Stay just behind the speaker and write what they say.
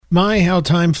My, how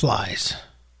time flies.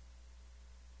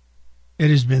 It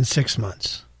has been 6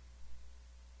 months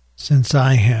since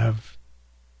I have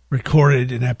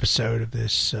recorded an episode of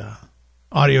this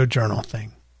audio journal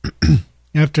thing. You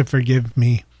have to forgive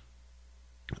me.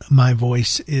 My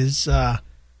voice is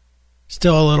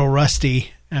still a little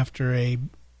rusty after a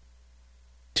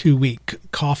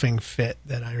 2-week coughing fit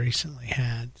that I recently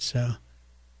had. So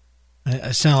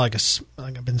I sound like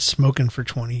I've been smoking for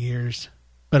 20 years,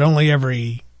 but only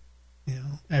every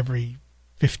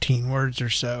 15 words or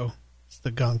so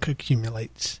the gunk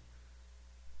accumulates.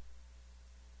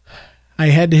 I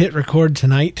had to hit record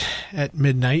tonight at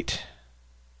midnight,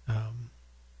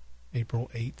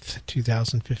 April 8th,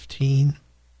 2015,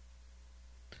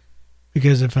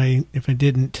 because if I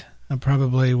didn't, I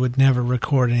probably would never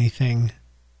record anything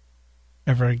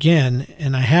ever again.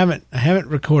 And I haven't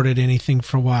recorded anything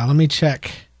for a while. Let me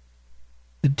check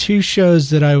the 2 shows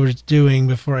that I was doing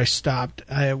before I stopped.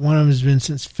 One of them has been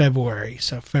since February,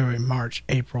 so February, March,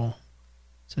 April.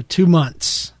 So 2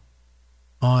 months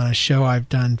on a show I've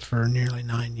done for nearly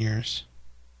 9 years.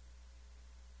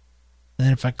 And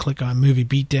then if I click on Movie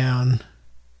Beatdown,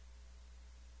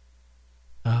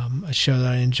 a show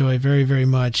that I enjoy very, very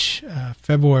much,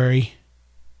 February.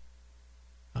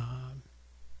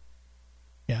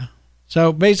 Yeah.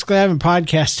 So basically I haven't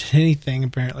podcasted anything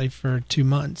apparently for 2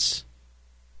 months.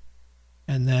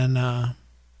 And then and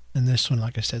this one,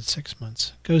 like I said, 6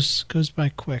 months. Goes by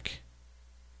quick.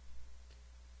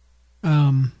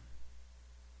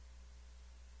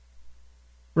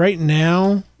 Right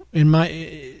now,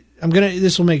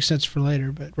 this will make sense for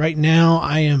later, but right now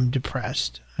I am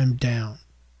depressed. I'm down.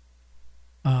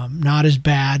 Not as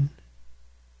bad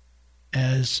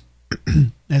as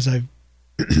I've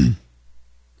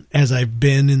as I've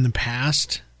been in the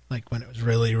past, like when it was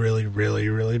really, really, really,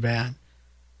 really bad.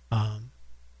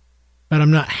 But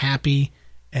I'm not happy,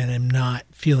 and I'm not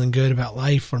feeling good about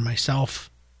life or myself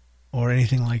or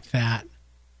anything like that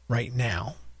right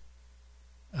now,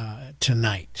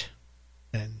 tonight,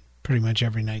 and pretty much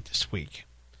every night this week.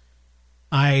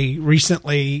 I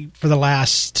recently, for the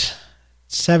last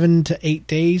 7 to 8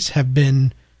 days, have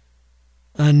been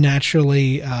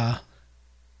unnaturally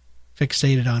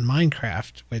fixated on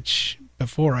Minecraft, which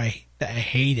before I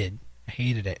hated. I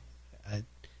hated it.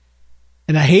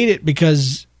 And I hate it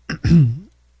because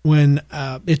when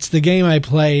it's the game I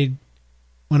played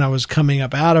when I was coming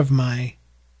up out of my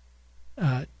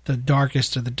the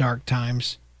darkest of the dark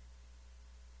times,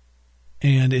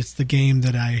 and it's the game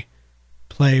that I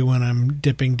play when I'm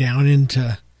dipping down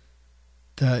into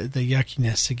the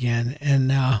yuckiness again.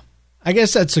 And I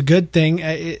guess that's a good thing.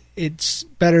 It's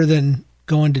better than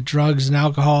going to drugs and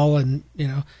alcohol, and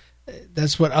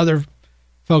that's what other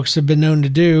folks have been known to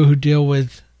do who deal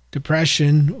with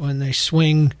depression. When they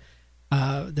swing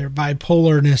their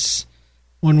bipolarness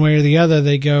one way or the other,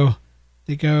 they go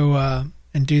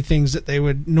and do things that they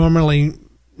would normally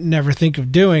never think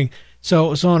of doing.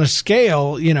 So on a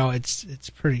scale, it's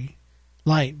pretty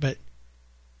light, but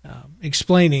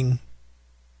explaining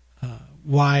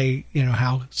why,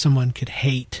 how someone could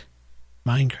hate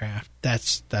Minecraft,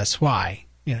 that's why.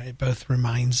 It both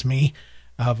reminds me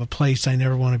of a place I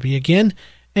never want to be again,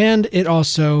 and it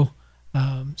also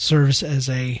serves as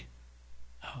a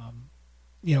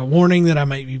warning that I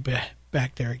might be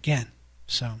back there again.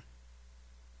 So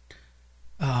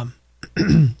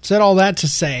said all that to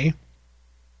say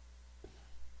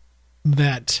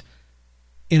that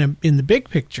in the big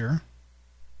picture,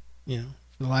 for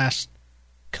the last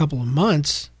couple of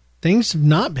months, things have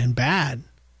not been bad.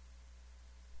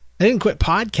 I didn't quit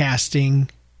podcasting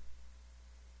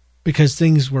because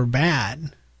things were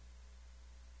bad.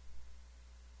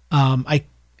 I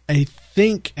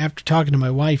think after talking to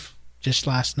my wife just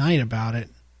last night about it,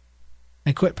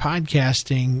 I quit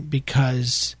podcasting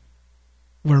because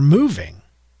we're moving.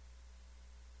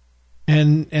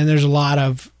 And there's a lot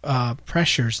of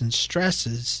pressures and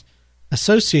stresses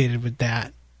associated with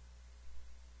that.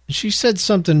 And she said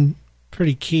something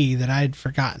pretty key that I had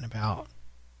forgotten about.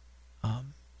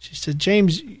 She said,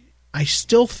 "James, I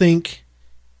still think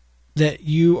that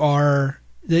you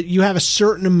have a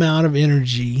certain amount of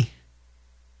energy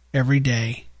every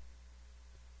day,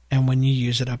 and when you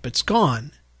use it up, it's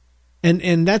gone."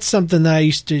 And that's something that I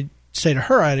used to say to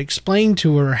her. I'd explain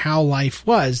to her how life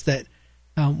was, that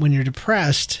when you're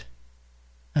depressed,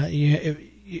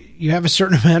 you have a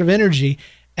certain amount of energy,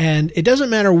 and it doesn't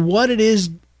matter what it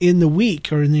is in the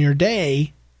week or in your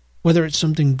day, whether it's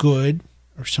something good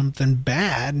or something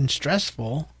bad and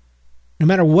stressful. No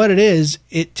matter what it is,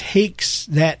 it takes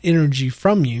that energy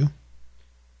from you,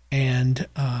 and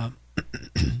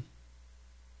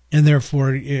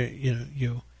therefore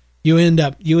you you end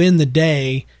the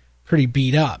day pretty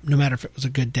beat up, no matter if it was a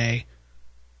good day,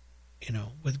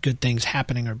 with good things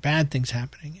happening or bad things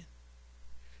happening.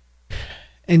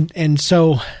 And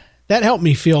so that helped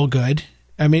me feel good.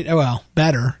 I mean, well,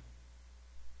 better.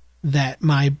 That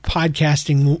my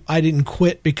podcasting, I didn't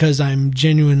quit because I'm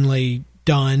genuinely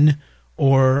done,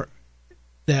 or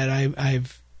that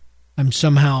I'm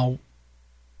somehow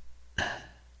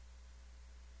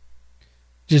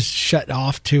just shut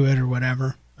off to it or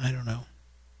whatever. I don't know.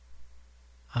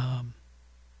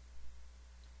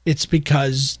 It's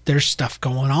because there's stuff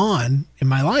going on in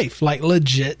my life, like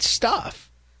legit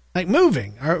stuff, like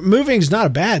moving. Moving's not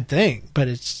a bad thing, but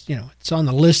it's it's on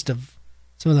the list of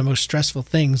some of the most stressful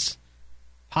things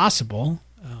possible.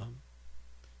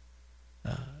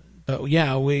 But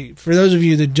yeah, for those of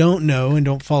you that don't know and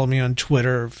don't follow me on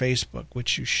Twitter or Facebook,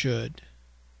 which you should,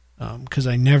 because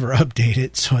I never update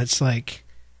it, so it's like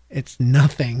it's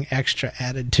nothing extra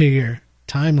added to your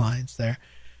timelines there.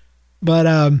 But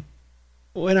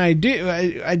when I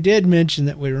did mention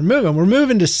that we're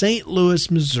moving to St.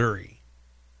 Louis, Missouri.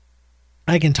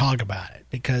 I can talk about it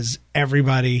because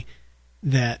everybody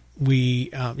that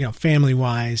we,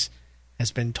 family-wise,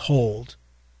 has been told.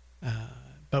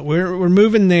 But we're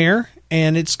moving there,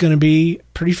 and it's going to be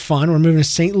pretty fun. We're moving to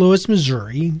St. Louis,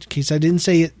 Missouri, in case I didn't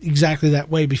say it exactly that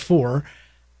way before.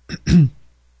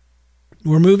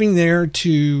 We're moving there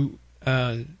to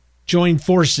join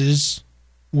forces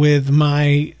with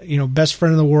my, best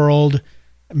friend in the world,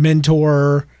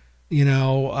 mentor,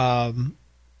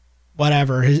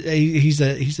 whatever. He's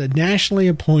a nationally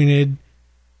appointed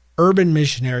urban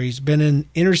missionary. He's been in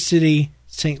inner city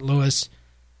St. Louis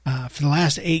for the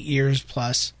last 8 years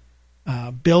plus,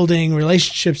 building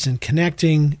relationships and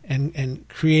connecting and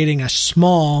creating a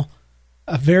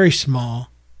very small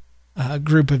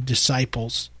group of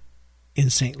disciples in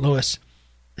St. Louis.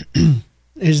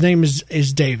 His name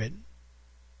is David.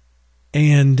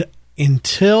 And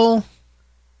until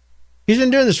he's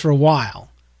been doing this for a while,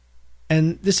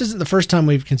 and this isn't the first time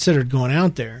we've considered going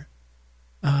out there.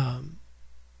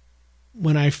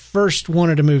 When I first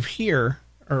wanted to move here,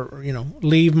 or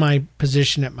leave my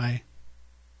position at my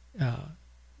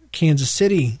Kansas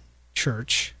City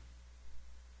church,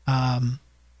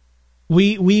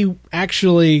 we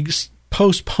actually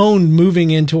postponed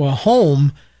moving into a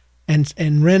home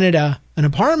and rented an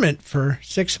apartment for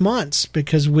 6 months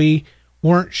because we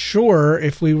weren't sure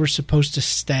if we were supposed to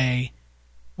stay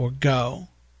or go.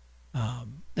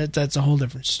 That's a whole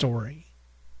different story.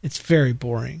 It's very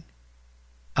boring.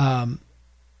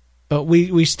 But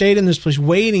we stayed in this place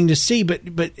waiting to see, but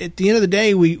at the end of the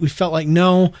day, we felt like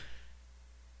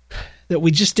that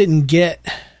we just didn't get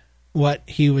what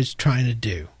he was trying to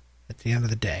do at the end of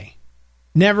the day.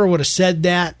 Never would have said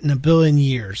that in a billion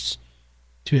years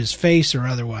to his face or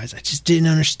otherwise. I just didn't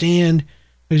understand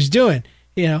what he's doing.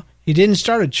 He didn't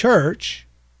start a church.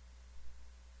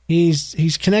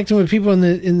 He's connecting with people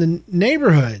in the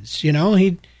neighborhoods.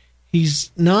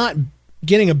 He's not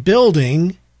getting a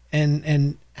building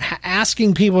and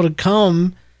asking people to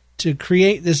come to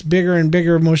create this bigger and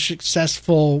bigger, more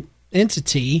successful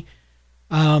entity.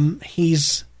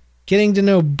 He's getting to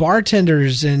know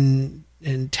bartenders and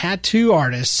tattoo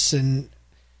artists and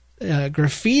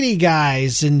graffiti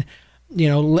guys and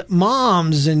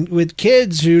moms and with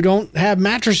kids who don't have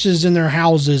mattresses in their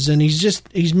houses, and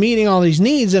he's meeting all these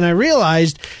needs. And I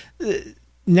realized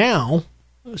now,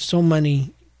 so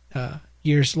many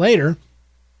years later,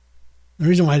 the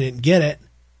reason why I didn't get it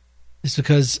is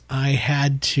because I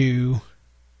had to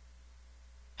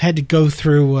go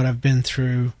through what I've been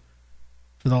through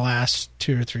for the last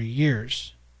 2 or 3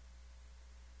 years.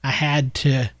 I had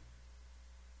to,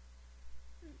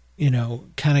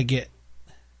 kind of get.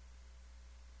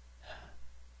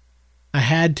 I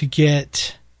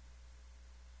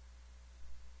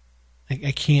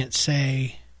can't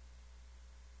say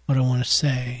what I want to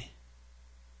say.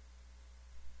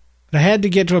 But I had to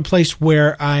get to a place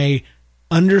where I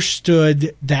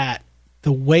understood that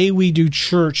the way we do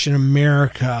church in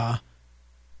America,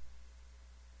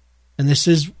 and this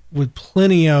is with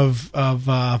plenty of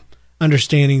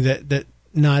understanding that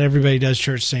not everybody does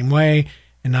church the same way,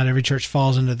 and not every church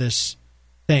falls into this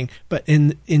thing. But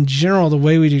in general, the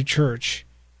way we do church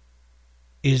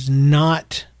is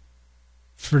not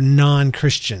for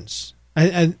non-Christians.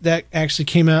 That actually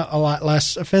came out a lot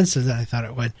less offensive than I thought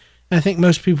it would. And I think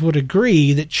most people would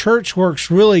agree that church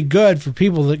works really good for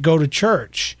people that go to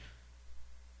church.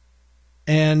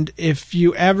 And if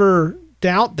you ever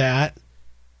doubt that,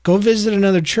 go visit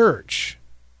another church.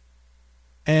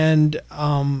 And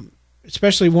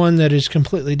especially one that is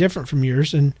completely different from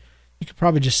yours. And you could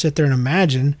probably just sit there and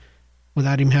imagine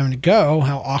without even having to go,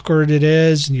 how awkward it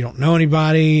is, and you don't know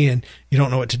anybody, and you don't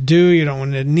know what to do. You don't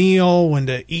want to kneel, when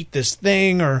to eat this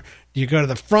thing, or do you go to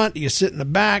the front? Do you sit in the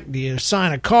back? Do you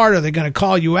sign a card? Are they going to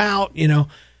call you out?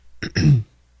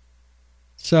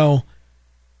 So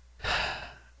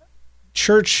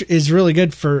church is really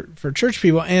good for church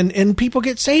people, and people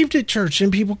get saved at church,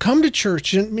 and people come to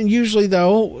church, and usually,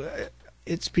 though,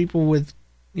 it's people with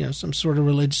some sort of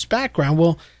religious background.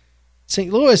 Well,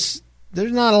 St. Louis,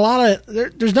 there's not a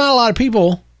lot of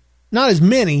people, not as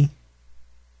many,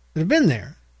 that have been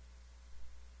there.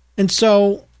 And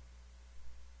so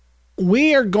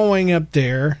we are going up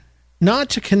there not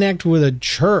to connect with a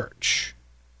church.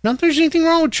 Not that there's anything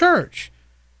wrong with church.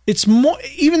 It's more,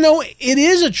 even though it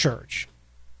is a church,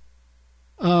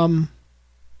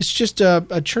 it's just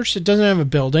a church that doesn't have a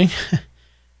building.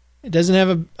 It doesn't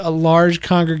have a large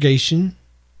congregation.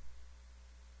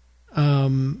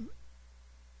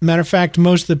 Matter of fact,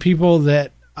 most of the people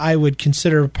that I would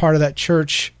consider part of that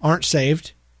church aren't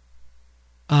saved,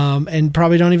 and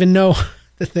probably don't even know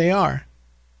that they are.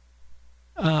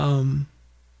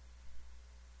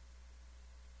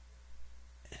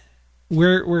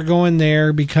 We're going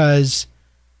there because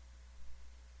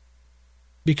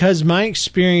my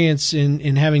experience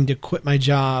in having to quit my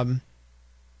job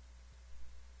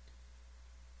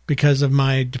because of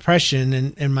my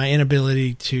depression and my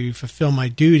inability to fulfill my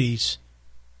duties,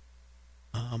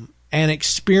 and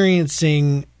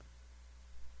experiencing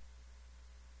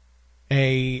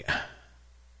the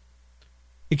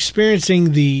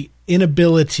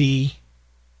inability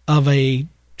of a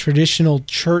traditional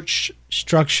church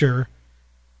structure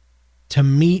to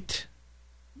meet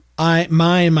my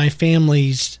and my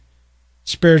family's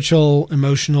spiritual,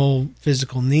 emotional,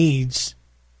 physical needs.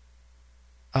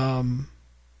 I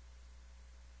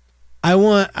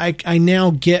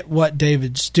now get what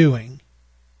David's doing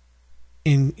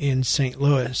in St.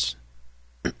 Louis,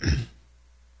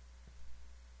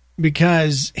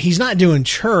 because he's not doing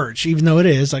church, even though it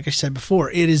is, like I said before,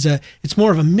 it's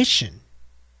more of a mission.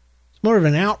 It's more of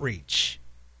an outreach,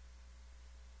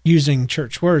 using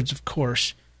church words, of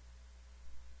course.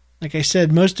 Like I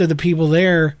said, most of the people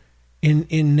there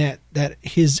in that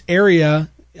his area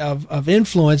of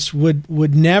influence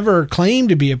would never claim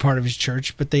to be a part of his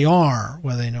church, but they are,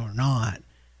 whether they know or not.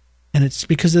 And it's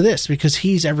because of this, because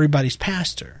he's everybody's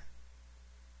pastor.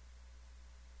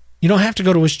 You don't have to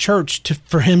go to his church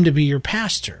for him to be your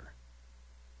pastor.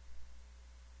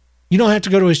 You don't have to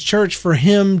go to his church for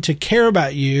him to care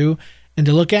about you and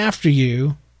to look after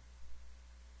you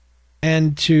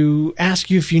and to ask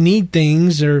you if you need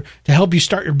things, or to help you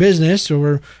start your business,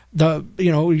 or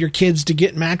your kids to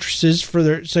get mattresses so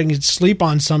they can sleep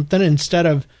on something instead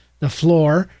of the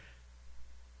floor.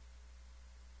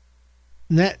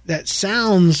 And that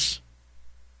sounds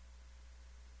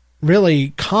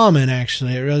really common,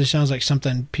 actually. It really sounds like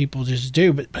something people just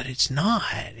do, but it's not.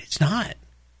 It's not.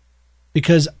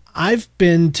 Because I've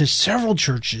been to several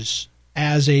churches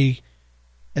as a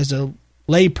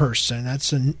layperson.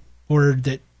 That's a word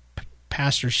that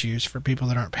pastors use for people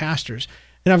that aren't pastors.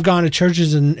 And I've gone to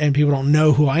churches and people don't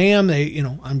know who I am.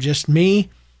 I'm just me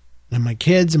and my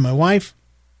kids and my wife.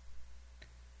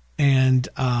 And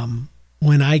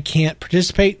when I can't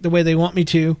participate the way they want me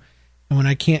to, and when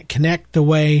I can't connect the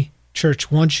way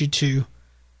church wants you to,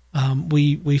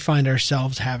 we find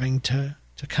ourselves having to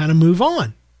kind of move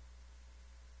on.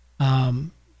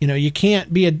 You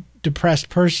can't be a depressed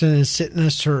person and sit in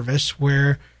a service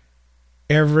where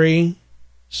every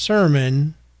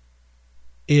sermon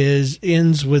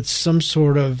ends with some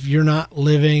sort of, you're not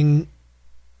living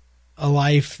a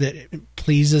life that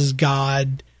pleases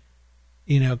God,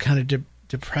 kind of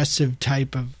depressive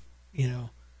type of,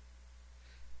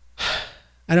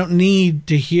 I don't need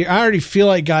to hear, I already feel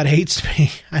like God hates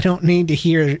me. I don't need to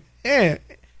hear,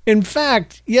 in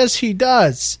fact, yes, he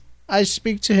does. I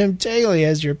speak to him daily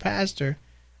as your pastor,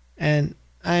 and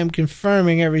I am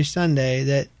confirming every Sunday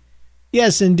that,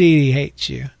 yes, indeed, he hates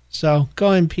you. So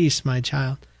go in peace, my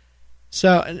child.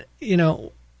 So,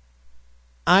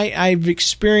 I've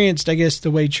experienced, I guess,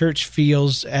 the way church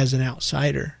feels as an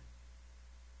outsider.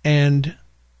 And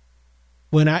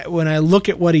when I look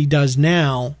at what he does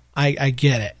now, I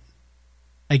get it.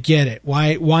 I get it.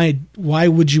 Why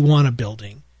would you want a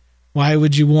building? Why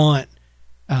would you want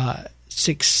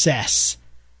success?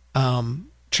 In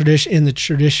the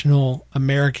traditional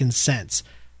American sense.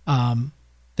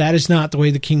 That is not the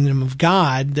way the kingdom of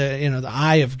God, the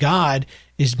eye of God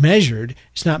is measured.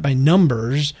 It's not by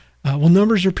numbers.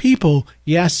 Numbers are people.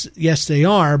 Yes, they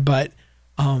are. But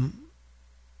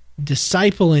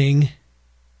discipling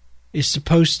is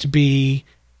supposed to be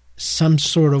some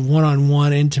sort of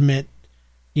one-on-one, intimate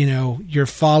you're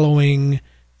following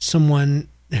someone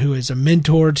who is a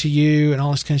mentor to you and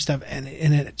all this kind of stuff. And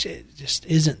it just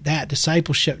isn't that.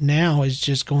 Discipleship now is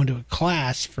just going to a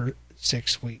class for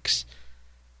 6 weeks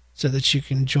so that you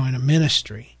can join a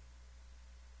ministry,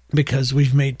 because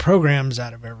we've made programs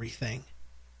out of everything.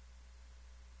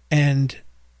 And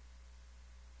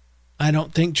I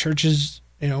don't think churches,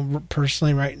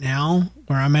 personally right now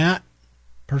where I'm at,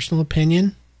 personal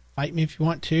opinion, fight me if you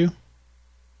want to,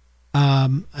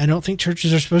 I don't think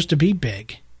churches are supposed to be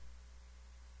big.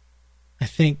 I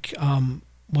think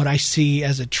what I see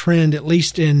as a trend, at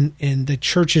least in the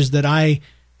churches that I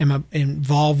am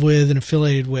involved with and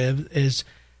affiliated with, is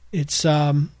it's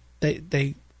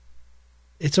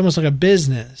it's almost like a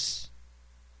business.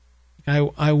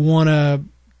 I want to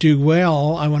do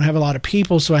well. I want to have a lot of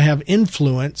people, so I have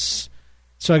influence.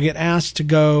 So I get asked to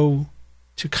go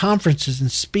to conferences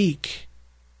and speak,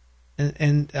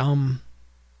 and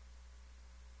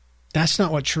that's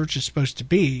not what church is supposed to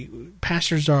be.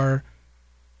 Pastors are,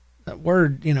 that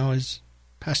word, is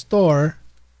pastor.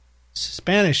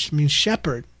 Spanish means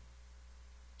shepherd.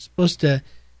 It's supposed to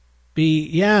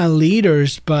be,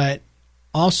 leaders, but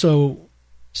also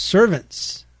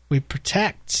servants. We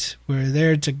protect. We're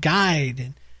there to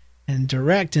guide and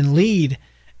direct and lead.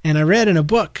 And I read in a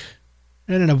book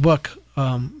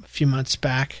a few months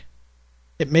back.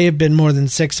 It may have been more than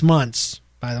 6 months,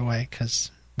 by the way,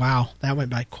 because, wow, that went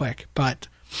by quick. But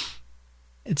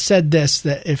it said this,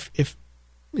 that if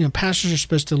pastors are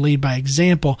supposed to lead by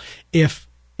example. It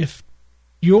was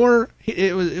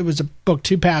a book,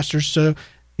 2 pastors, so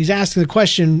he's asking the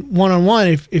question one-on-one,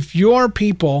 if your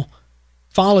people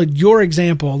followed your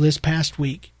example this past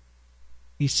week,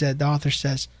 he said, the author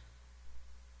says,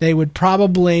 they would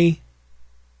probably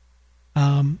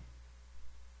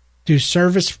do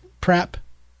service prep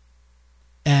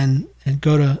and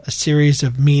go to a series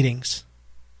of meetings.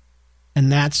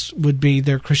 And that's would be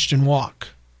their Christian walk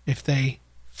if they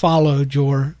followed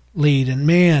your lead. And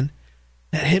man,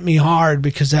 that hit me hard,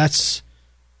 because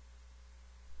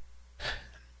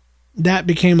that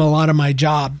became a lot of my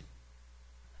job.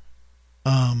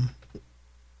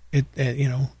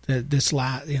 This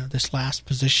last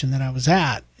position that I was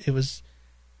at, it was,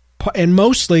 and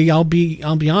mostly, I'll be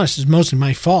honest, it's mostly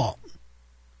my fault,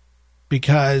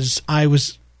 because I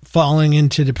was falling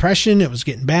into depression. It was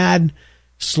getting bad.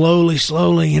 Slowly,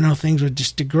 things would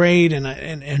just degrade, and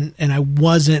I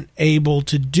wasn't able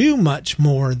to do much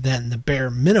more than the bare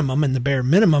minimum. And the bare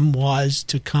minimum was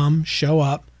to come, show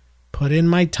up, put in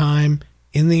my time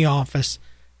in the office,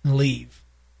 and leave.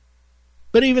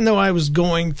 But even though I was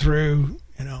going through,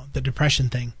 the depression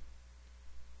thing,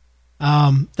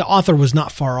 the author was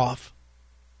not far off.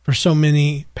 For so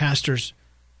many pastors,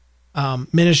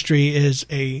 ministry is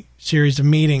a series of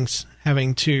meetings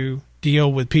having to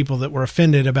deal with people that were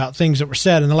offended about things that were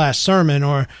said in the last sermon,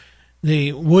 or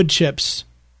the wood chips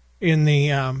in the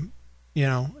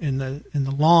in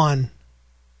the lawn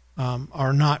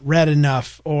are not red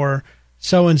enough, or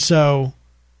so and so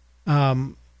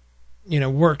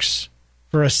works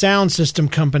for a sound system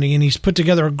company and he's put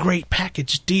together a great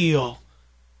package deal,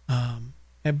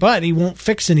 but he won't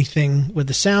fix anything with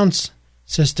the sound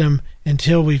system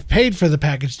until we've paid for the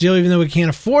package deal, even though we can't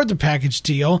afford the package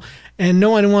deal. And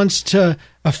no one wants to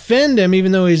offend him,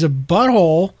 even though he's a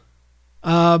butthole,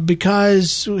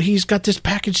 because he's got this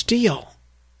package deal.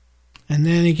 And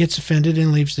then he gets offended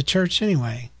and leaves the church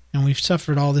anyway. And we've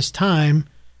suffered all this time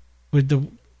with the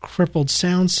crippled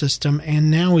sound system,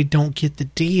 and now we don't get the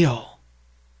deal.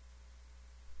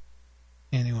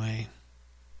 Anyway,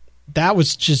 that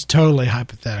was just totally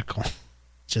hypothetical.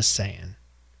 Just saying.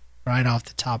 Right off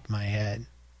the top of my head.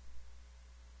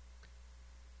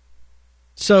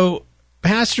 So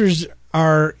pastors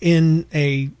are in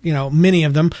many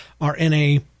of them are in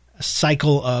a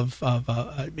cycle of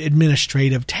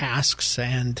administrative tasks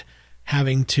and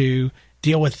having to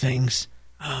deal with things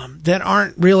that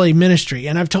aren't really ministry.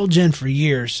 And I've told Jen for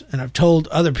years, and I've told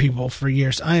other people for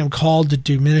years, I am called to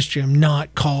do ministry. I'm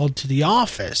not called to the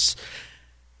office.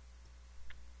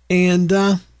 And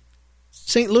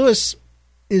St. Louis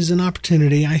is an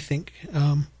opportunity, I think,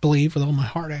 believe with all my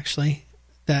heart, actually,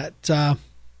 that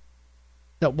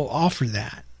will offer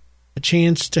that. A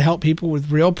chance to help people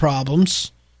with real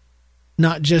problems,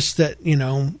 not just that,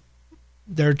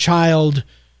 their child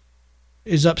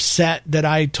is upset that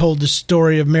I told the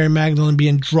story of Mary Magdalene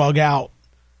being drug out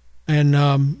and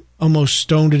almost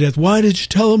stoned to death. Why did you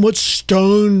tell him what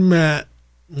stone meant?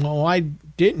 Well, why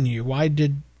didn't you? Why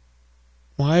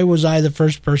was I the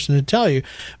first person to tell you?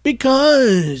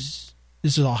 Because,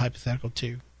 this is all hypothetical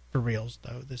too, for reals,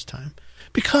 though, this time.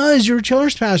 Because you're a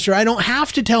children's pastor, I don't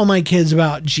have to tell my kids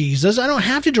about Jesus. I don't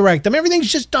have to direct them.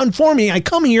 Everything's just done for me. I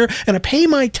come here and I pay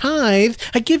my tithe.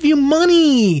 I give you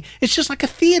money. It's just like a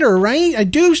theater, right? I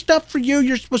do stuff for you.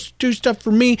 You're supposed to do stuff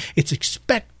for me. It's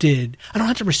expected. I don't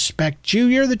have to respect you.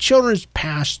 You're the children's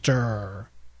pastor.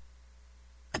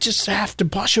 I just have to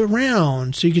boss you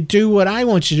around so you can do what I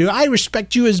want you to do. I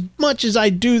respect you as much as I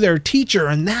do their teacher,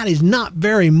 and that is not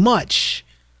very much.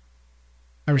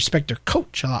 I respect their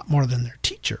coach a lot more than their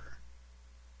teacher.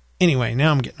 Anyway,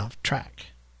 now I'm getting off track.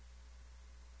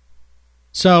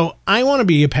 So I want to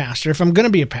be a pastor. If I'm going to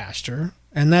be a pastor,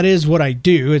 and that is what I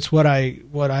do, it's what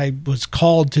I was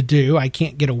called to do. I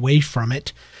can't get away from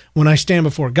it. When I stand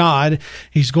before God,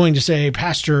 he's going to say,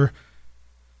 Pastor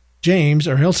James,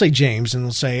 or he'll say James, and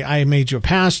he'll say, I made you a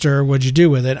pastor. What'd you do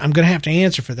with it? I'm going to have to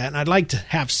answer for that. And I'd like to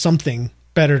have something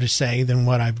better to say than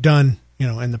what I've done,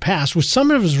 in the past, with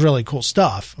some of his really cool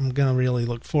stuff. I'm going to really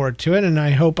look forward to it, and I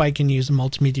hope I can use a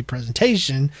multimedia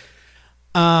presentation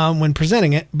when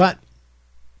presenting it. But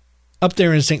up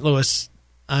there in St. Louis,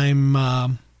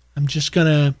 I'm just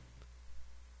going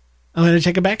to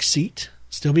take a back seat,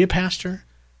 still be a pastor,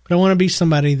 but I want to be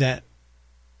somebody that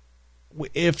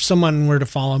if someone were to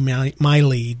follow my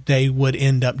lead, they would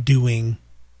end up doing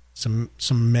some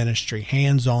ministry,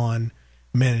 hands-on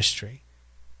ministry.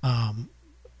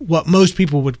 What most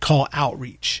people would call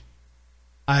outreach.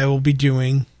 I will be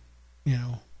doing,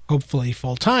 hopefully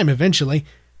full time eventually.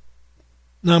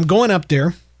 Now I'm going up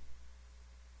there.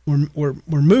 We're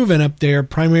moving up there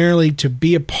primarily to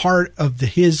be a part of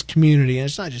his community, and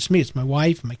it's not just me; it's my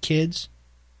wife, my kids,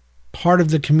 part of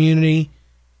the community.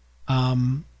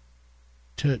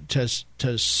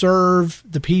 To serve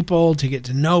the people, to get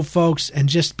to know folks, and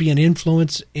just be an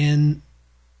influence in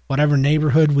whatever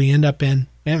neighborhood we end up in.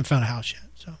 We haven't found a house yet.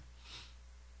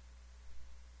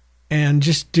 And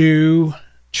just do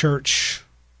church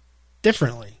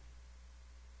differently.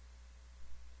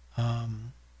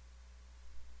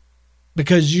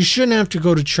 Because you shouldn't have to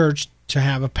go to church to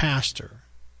have a pastor.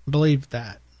 Believe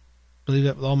that. Believe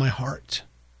that with all my heart.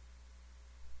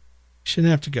 You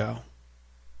shouldn't have to go.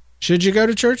 Should you go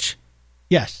to church?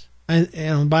 Yes.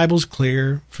 The Bible's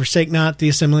clear. Forsake not the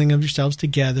assembling of yourselves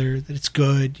together, that it's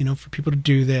good, for people to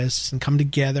do this and come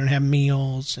together and have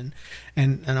meals and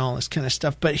all this kind of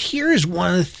stuff. But here is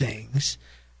one of the things,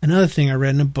 another thing I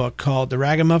read in a book called The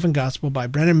Ragamuffin Gospel by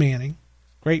Brennan Manning.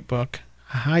 Great book.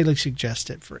 I highly suggest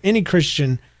it for any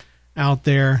Christian out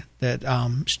there that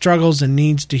struggles and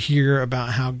needs to hear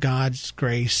about how God's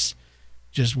grace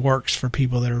just works for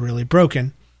people that are really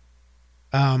broken.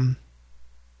 And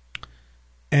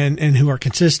who are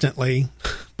consistently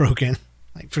broken,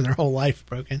 like for their whole life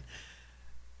broken.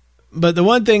 But the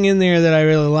one thing in there that I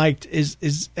really liked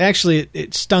is actually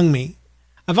it stung me.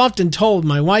 I've often told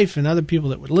my wife and other people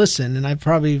that would listen, and I've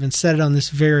probably even said it on this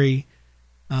very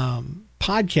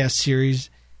podcast series,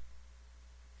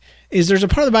 is there's a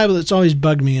part of the Bible that's always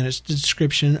bugged me, and it's the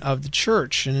description of the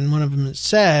church. And in one of them it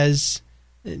says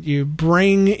that you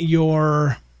bring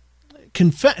your...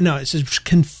 it says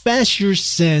confess your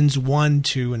sins one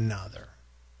to another.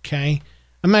 Okay?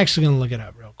 I'm actually going to look it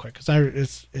up real quick because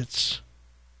it's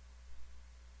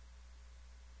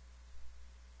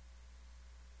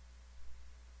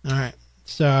all right.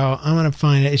 So I'm going to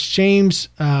find it. It's James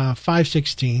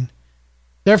 5:16.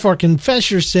 Therefore, confess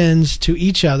your sins to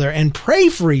each other and pray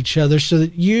for each other so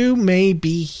that you may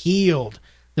be healed.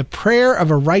 The prayer of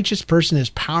a righteous person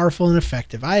is powerful and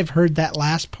effective. I have heard that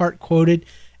last part quoted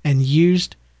and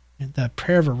used. The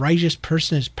prayer of a righteous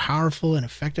person is powerful and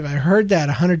effective. I heard that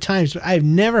 100 times, but I've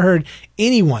never heard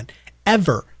anyone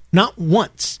ever, not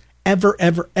once, ever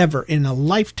in a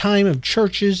lifetime of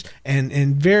churches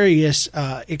and various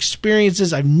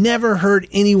experiences, I've never heard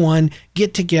anyone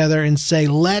get together and say,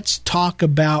 let's talk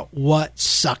about what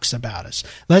sucks about us.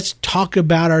 Let's talk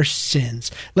about our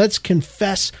sins. Let's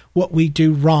confess what we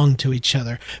do wrong to each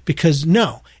other. Because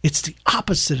no, it's the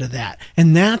opposite of that.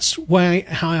 And that's why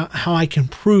how I can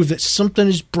prove that something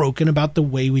is broken about the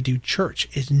way we do church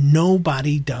is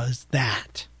nobody does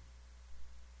that.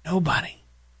 Nobody.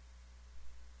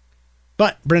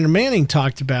 But Brennan Manning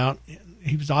talked about,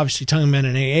 he was obviously talking about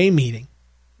an AA meeting.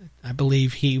 I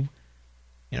believe he,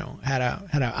 had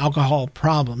an alcohol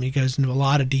problem. He goes into a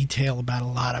lot of detail about a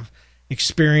lot of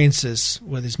experiences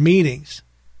with his meetings.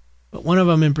 But one of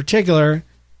them in particular,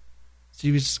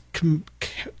 he was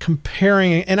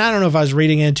comparing, and I don't know if I was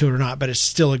reading into it or not, but it's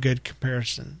still a good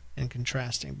comparison and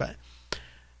contrasting. But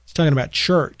he's talking about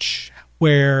church,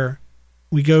 where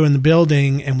we go in the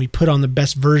building and we put on the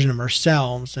best version of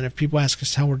ourselves. And if people ask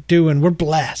us how we're doing, we're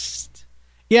blessed.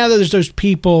 Yeah, there's those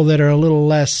people that are a little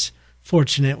less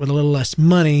fortunate with a little less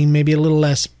money, maybe a little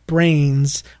less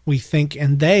brains, we think,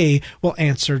 and they will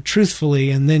answer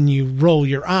truthfully, and then you roll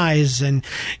your eyes and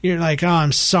you're like, oh,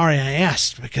 I'm sorry I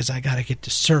asked because I got to get to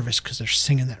service because they're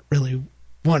singing that really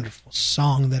wonderful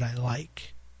song that I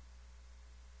like.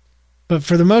 But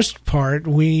for the most part,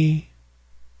 we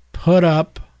put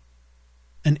up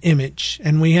an image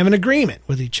and we have an agreement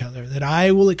with each other that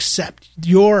I will accept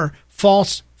your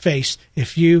false face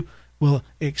if you will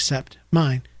accept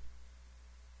mine.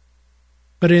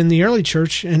 But in the early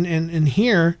church and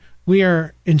here, we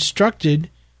are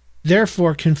instructed,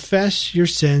 therefore confess your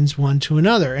sins one to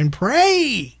another and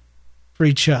pray for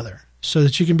each other so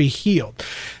that you can be healed.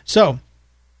 So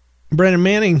Brennan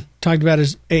Manning talked about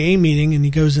his AA meeting, and he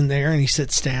goes in there and he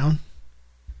sits down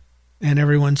and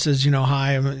everyone says,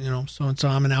 hi, I'm, so-and-so,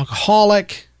 I'm an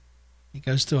alcoholic. He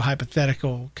goes through a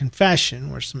hypothetical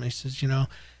confession where somebody says,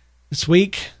 this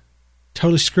week,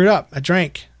 totally screwed up. I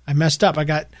drank. I messed up. I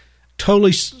got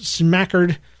totally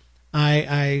smackered.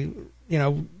 I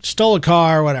stole a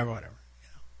car, whatever.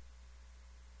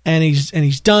 And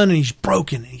he's done, and he's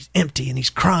broken, and he's empty, and he's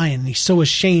crying, and he's so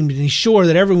ashamed, and he's sure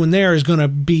that everyone there is going to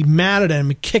be mad at him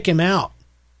and kick him out,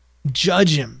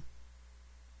 judge him,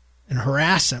 and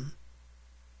harass him.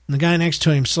 And the guy next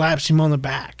to him slaps him on the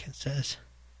back and says,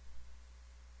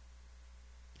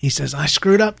 I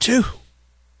screwed up too.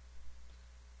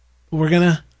 But we're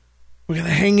gonna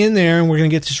hang in there and we're gonna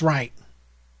get this right.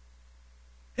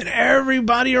 And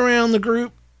everybody around the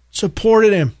group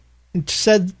supported him and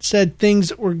said things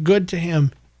that were good to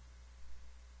him.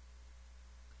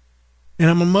 And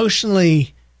I'm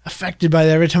emotionally affected by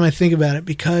that every time I think about it,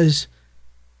 because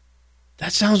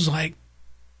that sounds like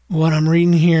what I'm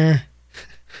reading here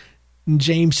in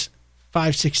James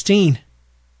 5:16.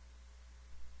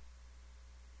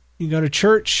 You go to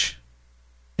church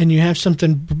and you have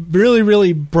something really,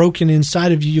 really broken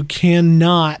inside of you. You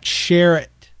cannot share it.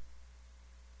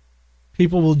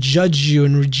 People will judge you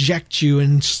and reject you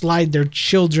and slide their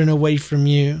children away from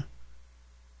you.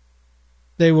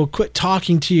 They will quit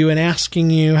talking to you and asking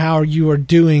you how you are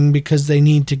doing because they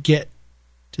need to get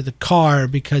to the car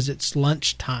because it's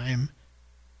lunchtime.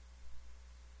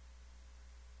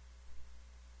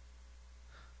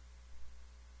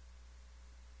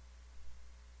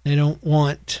 They don't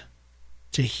want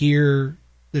to hear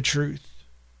the truth.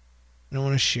 They don't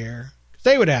want to share because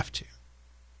they would have to.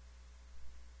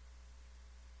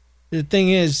 The thing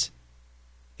is,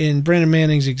 in Brennan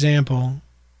Manning's example,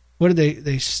 what did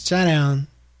they sat down,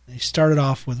 they started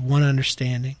off with one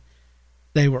understanding.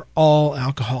 They were all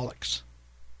alcoholics.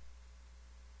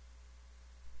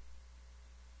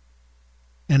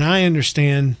 And I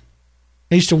understand,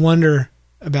 I used to wonder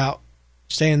about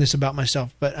saying this about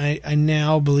myself, but I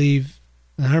now believe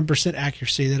 100%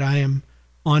 accuracy that I am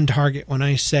on target when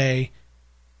I say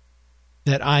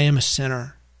that I am a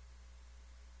sinner.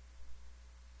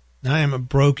 I am a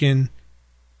broken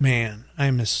man. I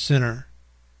am a sinner.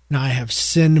 Now I have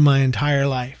sinned my entire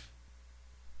life.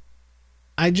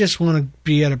 I just want to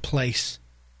be at a place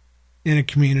in a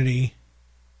community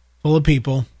full of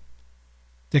people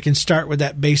that can start with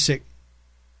that basic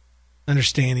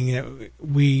understanding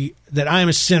that I am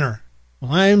a sinner.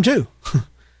 Well, I am too.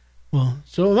 Well,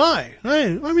 so am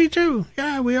I. Me too.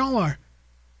 Yeah, we all are.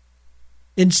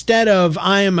 Instead of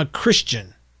I am a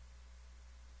Christian.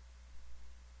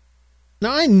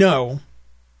 Now, I know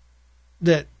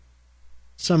that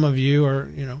some of you are,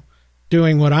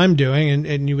 doing what I'm doing,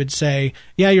 and you would say,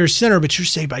 yeah, you're a sinner, but you're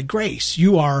saved by grace.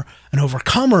 You are an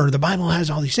overcomer. The Bible has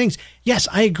all these things. Yes,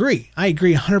 I agree. I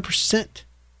agree 100%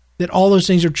 that all those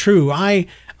things are true. I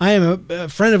am a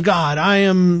friend of God. I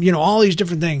am, all these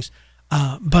different things.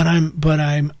 But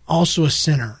I'm also a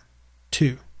sinner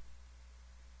too.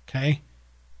 Okay?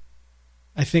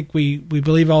 I think we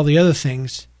believe all the other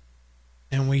things,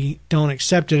 and we don't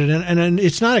accept it. And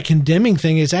it's not a condemning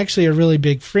thing. It's actually a really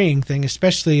big freeing thing,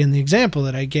 especially in the example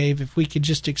that I gave. If we could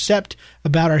just accept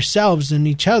about ourselves and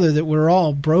each other that we're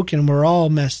all broken, we're all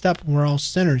messed up, and we're all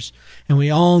sinners, and we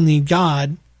all need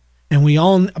God. And we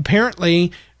all,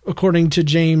 apparently, according to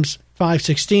James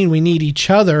 5:16, we need each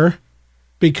other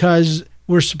because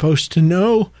we're supposed to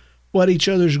know what each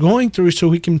other's going through so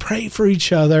we can pray for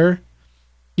each other.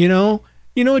 You know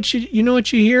what you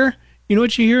hear? You know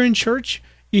what you hear in church?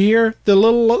 You hear the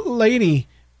little lady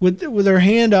with her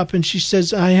hand up, and she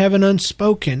says, I have an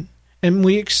unspoken. And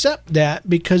we accept that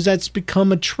because that's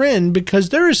become a trend, because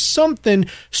there is something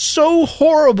so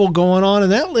horrible going on in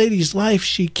that lady's life.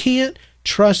 She can't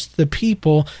trust the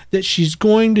people that she's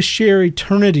going to share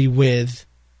eternity with.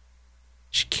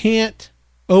 She can't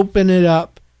open it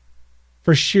up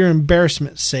for sheer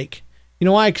embarrassment's sake. You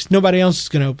know why? Because nobody else is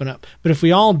going to open up. But if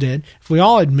we all did, if we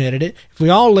all admitted it, if we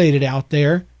all laid it out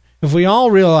there, if we all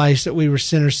realized that we were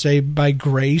sinners saved by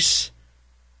grace,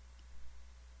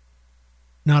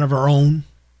 not of our own,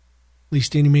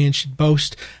 least any man should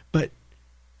boast, but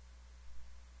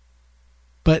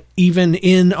even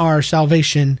in our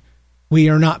salvation, we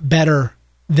are not better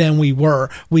than we were.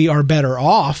 We are better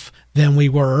off than we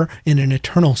were in an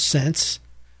eternal sense.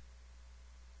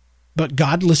 But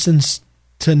God listens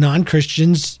to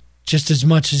non-Christians just as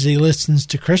much as he listens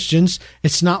to Christians.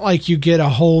 It's not like you get a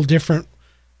whole different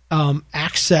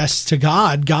access to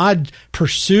God. God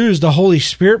pursues, the Holy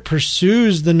Spirit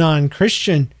pursues the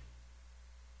non-Christian.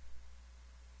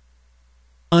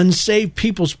 Unsaved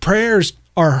people's prayers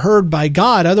are heard by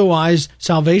God. Otherwise,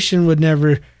 salvation would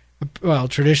never, well,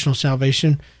 traditional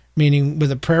salvation, meaning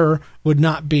with a prayer, would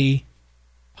not be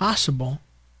possible.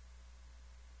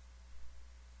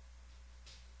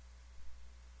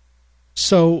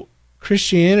 So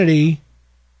Christianity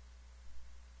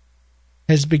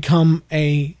has become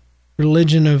a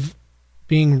religion of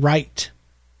being right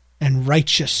and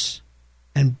righteous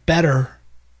and better,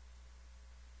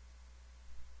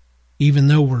 even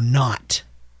though we're not.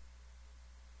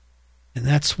 And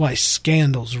that's why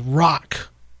scandals rock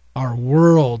our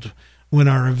world when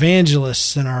our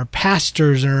evangelists and our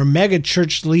pastors and our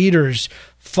megachurch leaders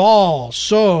fall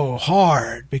so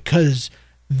hard, because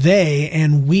they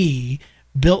and we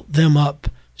built them up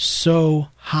so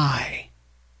high.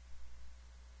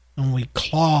 And we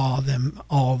claw them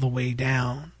all the way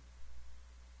down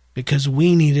because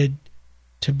we needed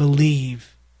to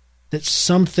believe that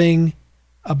something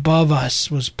above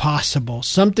us was possible.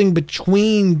 Something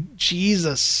between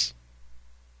Jesus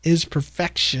is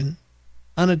perfection,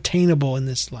 unattainable in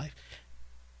this life.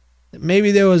 That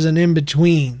maybe there was an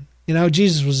in-between. You know,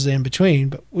 Jesus was the in-between,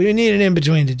 but we need an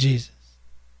in-between to Jesus.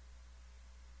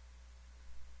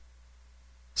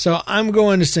 So I'm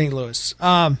going to St. Louis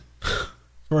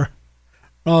for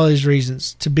all these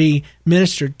reasons. To be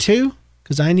ministered to,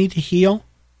 because I need to heal.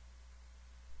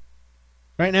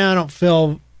 Right now I don't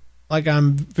feel like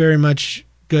I'm very much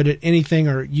good at anything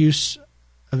or use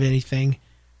of anything,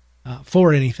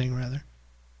 for anything rather.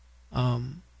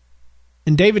 And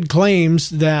David claims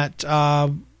that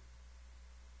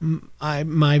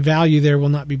my value there will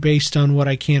not be based on what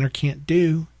I can or can't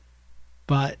do,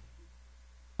 but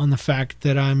on the fact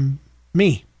that I'm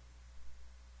me.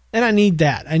 And I need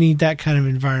that. I need that kind of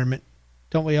environment.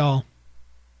 Don't we all?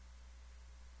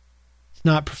 It's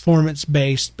not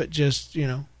performance-based, but just, you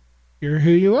know, you're who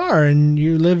you are, and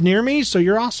you live near me, so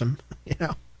you're awesome. You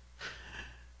know,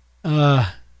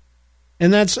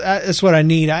 and that's what I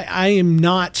need. I am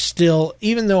not still,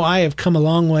 even though I have come a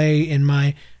long way in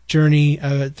my journey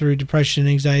through depression,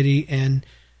 anxiety, and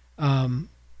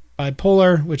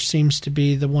bipolar, which seems to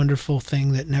be the wonderful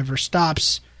thing that never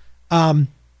stops. I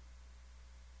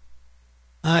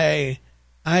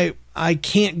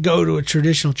can't go to a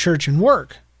traditional church and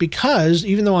work because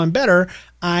even though I'm better,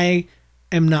 I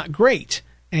am not great,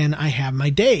 and I have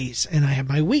my days and I have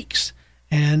my weeks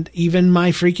and even my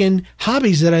freaking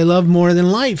hobbies that I love more than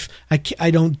life.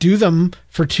 I don't do them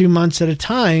for 2 months at a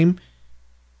time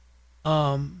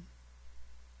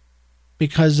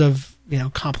because of, you know,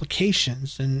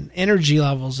 complications and energy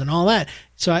levels and all that.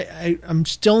 So I'm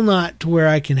still not to where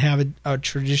I can have a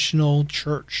traditional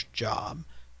church job,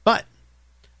 but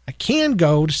I can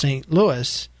go to St.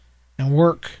 Louis and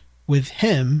work with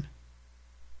him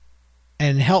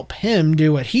and help him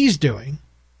do what he's doing,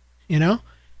 you know,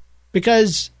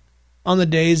 because on the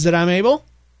days that I'm able,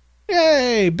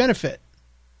 yay, benefit.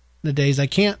 The days I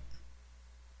can't,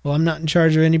 well, I'm not in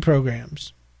charge of any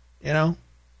programs, you know.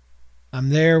 I'm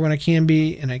there when I can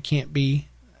be, and I can't be,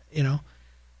 you know,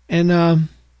 and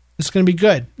it's going to be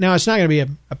good. Now, it's not going to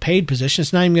be a paid position.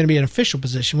 It's not even going to be an official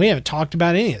position. We haven't talked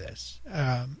about any of this.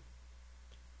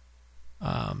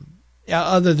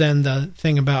 Other than the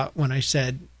thing about when I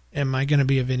said, am I going to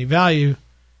be of any value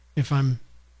if I'm,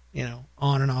 you know,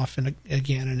 on and off and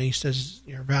again, and he says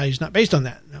your value's not based on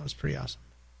that. And that was pretty awesome.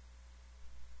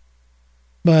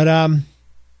 But,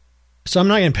 so I'm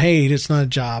not getting paid. It's not a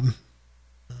job.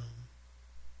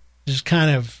 It's just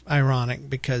kind of ironic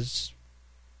because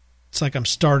it's like I'm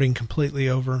starting completely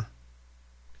over.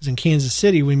 Because in Kansas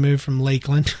City, we moved from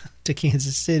Lakeland to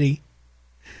Kansas City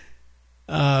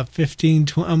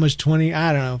almost 20,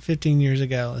 I don't know, 15 years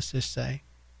ago, let's just say.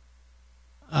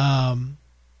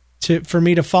 For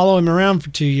me to follow him around for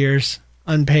 2 years,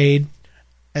 unpaid,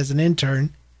 as an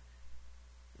intern,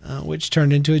 which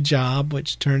turned into a job,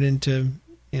 which turned into,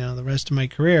 you know, the rest of my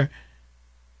career.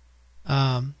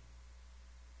 And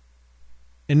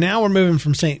now we're moving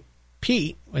from St.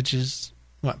 Pete, which is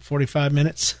 45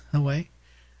 minutes away,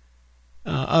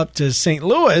 up to St.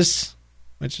 Louis,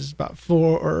 which is about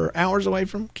 4 hours away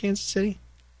from Kansas City.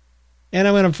 And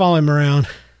I'm going to follow him around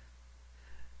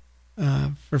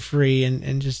for free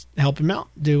and just help him out,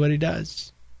 do what he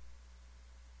does.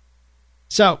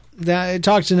 So it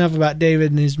talks enough about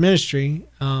David and his ministry,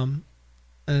 and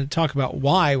talk about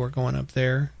why we're going up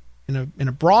there in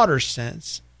a broader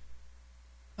sense.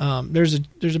 There's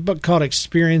a book called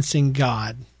Experiencing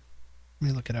God. Let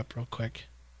me look it up real quick.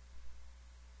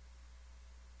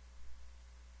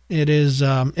 It is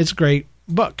it's a great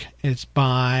book. It's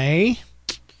by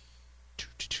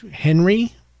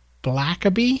Henry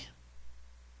Blackaby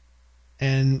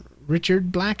and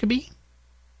Richard Blackaby.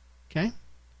 Okay.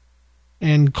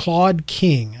 And Claude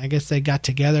King. I guess they got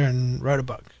together and wrote a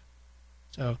book.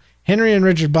 So Henry and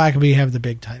Richard Blackaby have the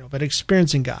big title, but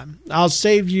Experiencing God. I'll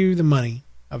save you the money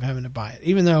of having to buy it,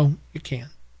 even though you can.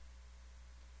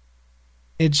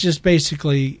 It's just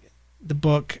basically the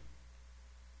book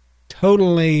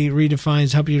totally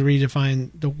help you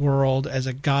redefine the world as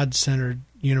a God-centered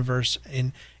universe,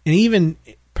 and even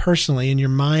personally in your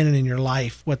mind and in your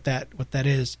life, what that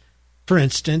is. For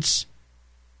instance,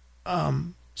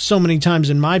 so many times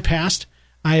in my past,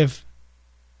 I have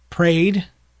prayed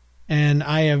and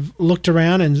I have looked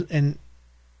around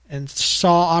and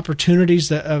saw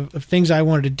opportunities of things I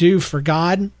wanted to do for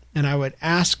God, and I would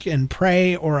ask and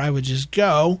pray, or I would just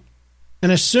go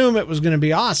and assume it was going to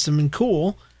be awesome and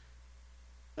cool,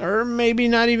 or maybe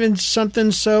not even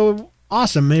something so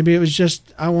awesome. Maybe it was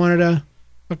just I wanted a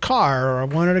car, or I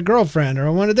wanted a girlfriend, or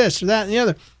I wanted this or that and the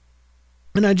other.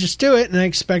 And I just do it, and I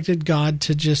expected God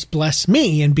to just bless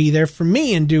me and be there for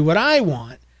me and do what I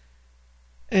want.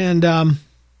 And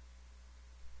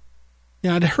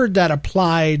I'd heard that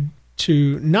applied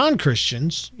to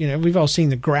non-Christians. We've all seen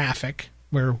the graphic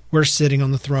where we're sitting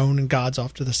on the throne and God's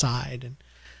off to the side.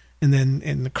 And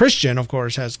then the Christian, of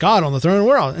course, has God on the throne and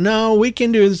we're all. No, we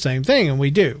can do the same thing, and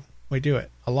we do. We do it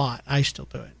a lot. I still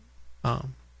do it.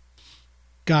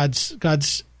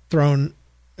 God's throne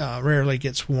rarely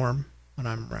gets warm when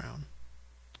I'm around.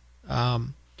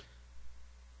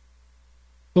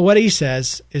 But what he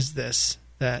says is this,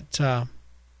 that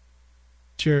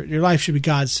your life should be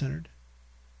God-centered.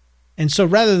 And so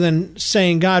rather than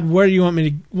saying, God, what do you want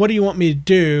me to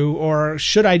do, or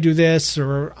should I do this,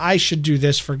 or I should do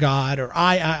this for God, or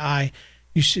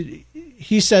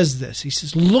he says this. He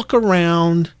says, look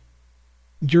around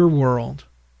your world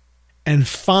and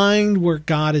find where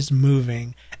God is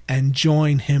moving and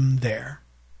join him there.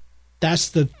 That's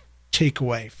the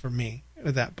takeaway for me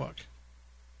with that book.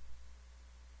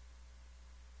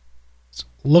 So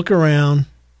look around,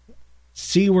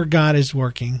 see where God is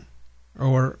working,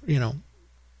 or,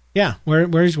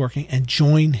 where he's working, and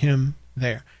join him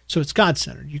there. So it's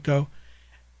God-centered. You go.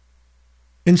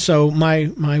 And so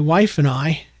my wife and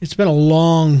I, it's been a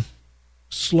long,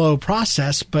 slow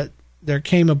process, but there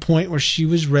came a point where she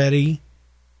was ready,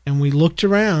 and we looked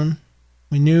around.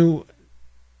 We knew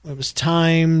it was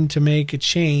time to make a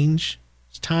change.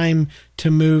 It's time to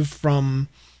move from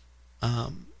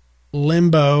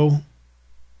limbo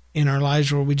in our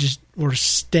lives where we just were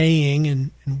staying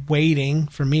and waiting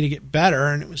for me to get better,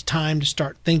 and it was time to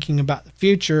start thinking about the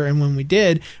future. And when we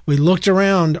did, we looked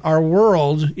around our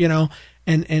world,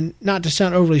 and not to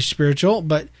sound overly spiritual,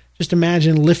 but just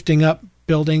imagine lifting up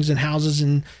buildings and houses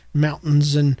and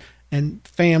mountains and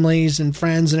families and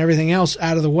friends and everything else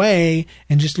out of the way,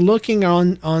 and just looking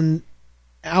out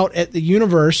at the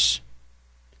universe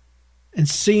and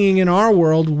seeing in our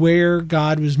world where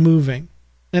God was moving.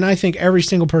 And I think every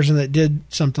single person that did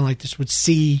something like this would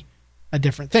see a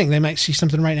different thing. They might see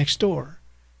something right next door.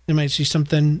 They might see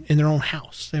something in their own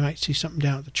house. They might see something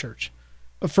down at the church.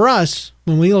 But for us,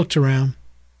 when we looked around,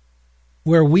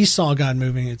 where we saw God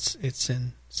moving, it's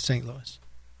in St. Louis.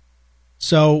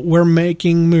 So we're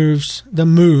making the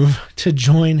move to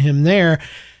join him there.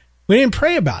 We didn't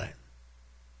pray about it.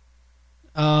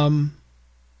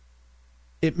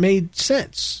 It made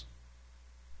sense.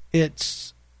 I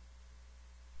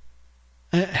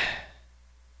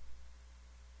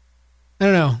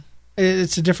don't know.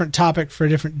 It's a different topic for a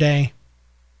different day.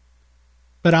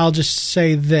 But I'll just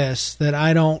say this, that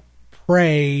I don't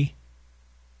pray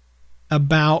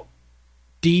about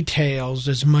details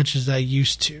as much as I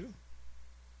used to.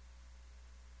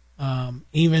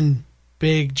 Even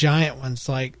big, giant ones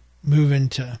like moving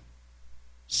to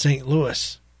St.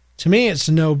 Louis. To me, it's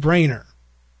a no-brainer.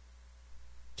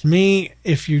 To me,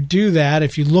 if you do that,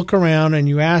 if you look around and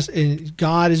you ask, and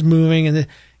God is moving, and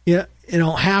you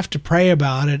don't have to pray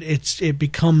about it. It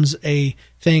becomes a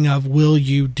thing of, will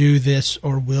you do this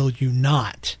or will you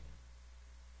not?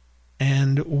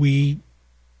 And we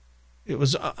it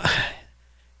was,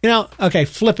 okay,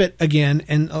 flip it again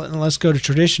and let's go to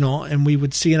traditional. And we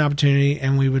would see an opportunity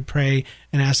and we would pray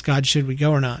and ask God, should we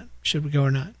go or not? Should we go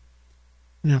or not?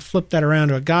 Flip that around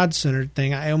to a God-centered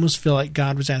thing. I almost feel like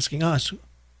God was asking us,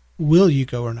 will you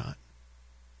go or not?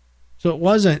 So it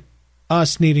wasn't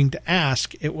us needing to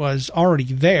ask. It was already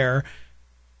there.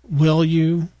 Will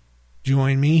you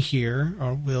join me here,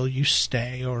 or will you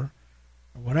stay, or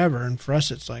whatever? And for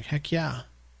us, it's like, heck yeah.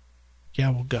 Yeah,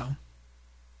 we'll go.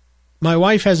 My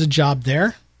wife has a job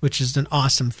there, which is an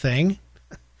awesome thing.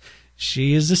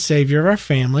 She is the savior of our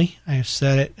family. I have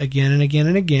said it again and again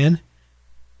and again,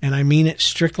 and I mean it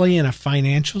strictly in a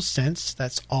financial sense.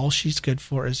 That's all she's good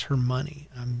for is her money.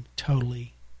 I'm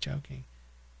totally joking.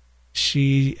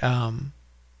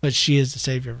 But she is the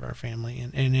savior of our family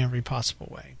in every possible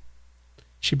way.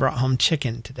 She brought home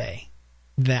chicken today.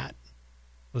 That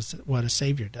was what a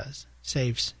savior does.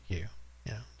 Saves you.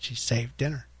 She saved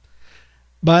dinner.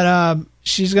 But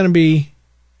she's going to be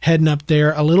heading up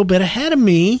there a little bit ahead of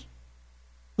me,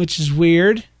 which is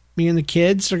weird. Me and the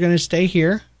kids are going to stay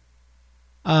here.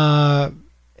 That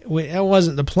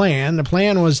wasn't the plan. The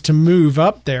plan was to move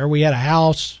up there. We had a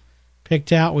house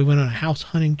picked out. We went on a house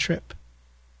hunting trip.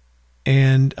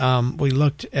 And we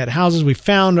looked at houses. We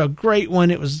found a great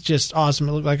one. It was just awesome.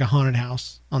 It looked like a haunted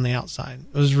house on the outside.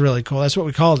 It was really cool. That's what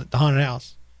we called it, the haunted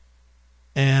house.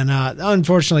 And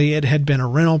unfortunately, it had been a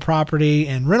rental property.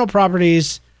 And rental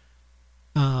properties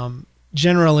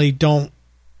generally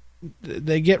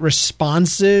they get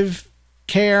responsive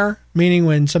care, meaning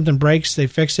when something breaks, they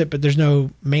fix it, but there's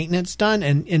no maintenance done.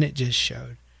 And it just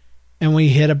showed. And we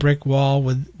hit a brick wall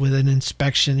with an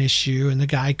inspection issue, and the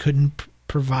guy couldn't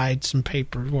provide some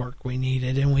paperwork we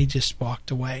needed, and we just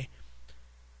walked away.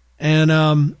 And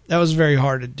that was very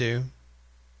hard to do.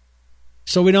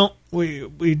 So we don't,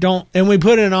 and we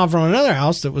put in an offer on another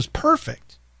house that was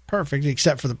perfect,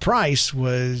 except for the price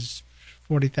was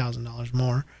 $40,000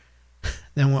 more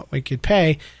than what we could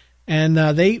pay. And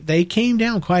they came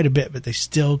down quite a bit, but they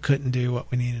still couldn't do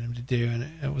what we needed them to do.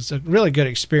 And it was a really good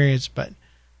experience, but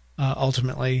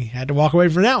ultimately had to walk away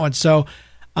from that one. So,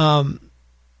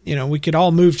 we could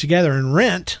all move together and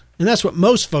rent, and that's what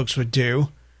most folks would do.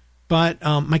 But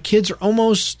my kids are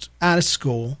almost out of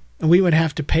school, and we would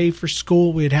have to pay for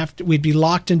school. We'd be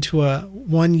locked into a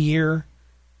 1-year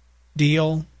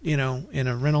deal, in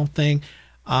a rental thing.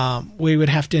 We would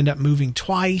have to end up moving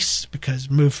twice because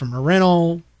move from a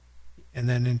rental and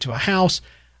then into a house.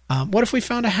 What if we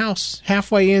found a house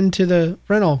halfway into the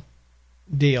rental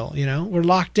deal? We're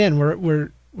locked in.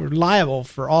 We're liable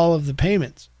for all of the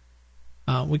payments.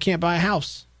 We can't buy a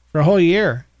house for a whole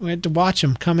year. We had to watch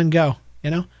them come and go,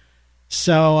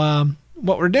 So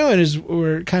what we're doing is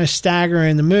we're kind of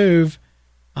staggering the move,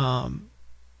 and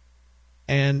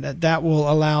that will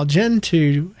allow Jen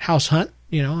to house hunt,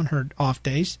 on her off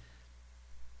days,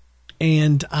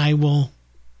 and I will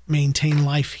maintain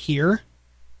life here.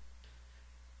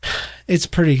 It's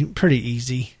pretty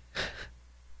easy.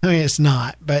 I mean, it's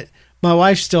not, but my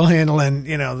wife's still handling,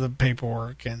 the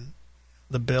paperwork and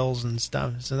the bills and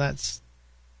stuff. So that's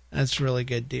a really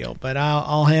good deal. But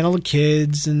I'll handle the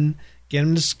kids and get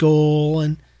them to school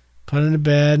and put them to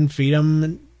bed and feed them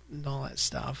and all that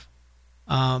stuff.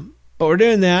 But we're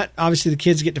doing that. Obviously, the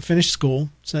kids get to finish school,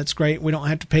 so that's great. We don't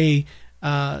have to pay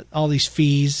all these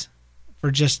fees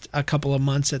for just a couple of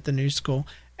months at the new school.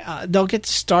 They'll get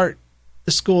to start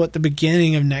the school at the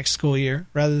beginning of next school year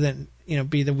rather than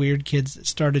be the weird kids that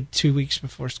started 2 weeks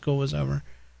before school was over.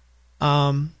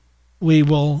 We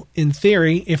will, in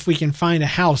theory, if we can find a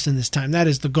house in this time, that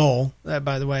is the goal. That,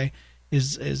 by the way,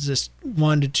 is this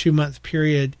 1 to 2 month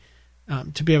period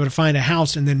to be able to find a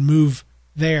house and then move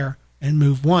there and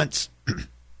move once.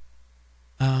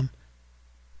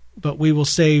 But we will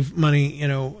save money,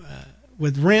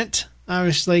 with rent,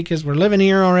 obviously, because we're living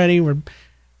here already.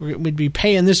 We'd be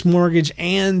paying this mortgage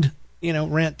and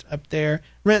rent up there,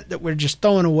 rent that we're just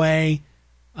throwing away.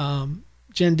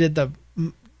 Jen did the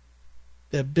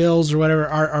bills or whatever.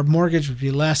 Our mortgage would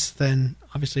be less than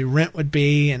obviously rent would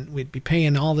be, and we'd be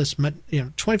paying all this,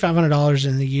 $2,500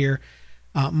 in the year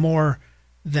more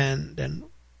than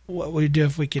what we'd do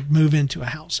if we could move into a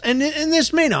house. And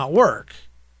this may not work.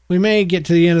 We may get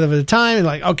to the end of the time and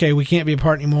like, okay, we can't be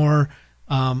apart anymore,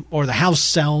 or the house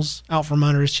sells out from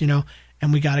under us,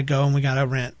 and we got to go and we got to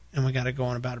rent and we got to go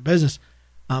on about our business.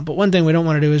 But one thing we don't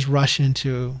want to do is rush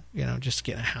into, just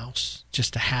getting a house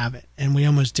just to have it. And we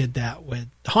almost did that with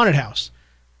the haunted house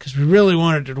because we really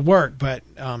wanted it to work, but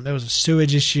there was a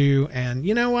sewage issue. And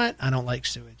you know what? I don't like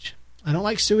sewage. I don't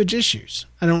like sewage issues.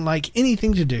 I don't like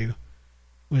anything to do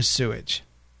with sewage.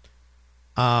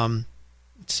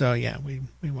 So yeah, we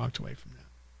walked away from that.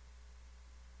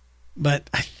 But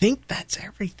I think that's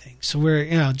everything. So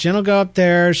Jen will go up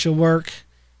there. She'll work.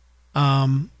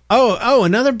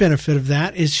 Another benefit of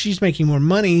that is she's making more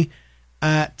money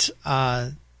at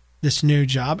this new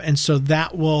job. And so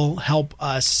that will help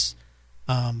us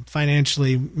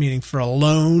financially, meaning for a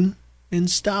loan and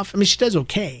stuff. I mean, she does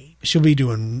okay. She'll be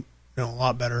doing a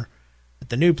lot better at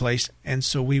the new place. And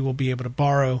so we will be able to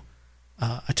borrow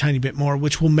a tiny bit more,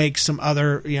 which will make some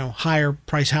other, higher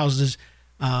price houses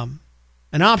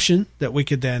an option that we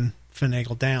could then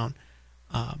finagle down.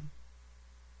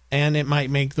 And it might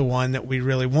make the one that we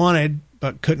really wanted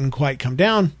but couldn't quite come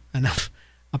down enough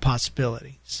a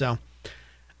possibility. So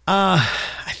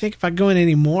I think if I go in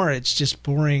any more, it's just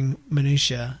boring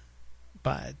minutia.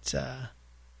 But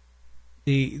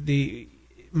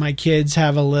my kids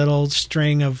have a little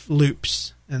string of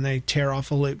loops, and they tear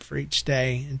off a loop for each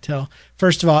day until,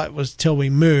 first of all, it was till we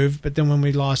moved. But then when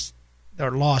we lost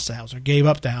the house or gave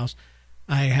up the house,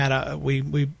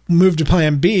 we moved to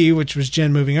plan B, which was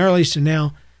Jen moving early. So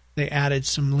now they added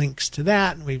some links to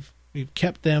that, and we've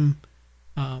kept them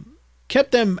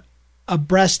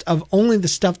abreast of only the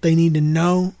stuff they need to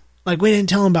know. Like, we didn't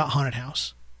tell them about Haunted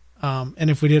House, and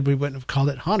if we did, we wouldn't have called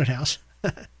it Haunted House.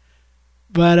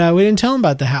 But we didn't tell them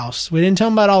about the house. We didn't tell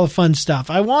them about all the fun stuff.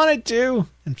 I wanted to.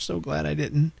 I'm so glad I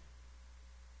didn't,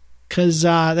 because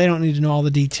they don't need to know all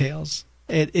the details.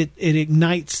 It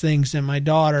ignites things in my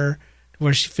daughter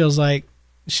where she feels like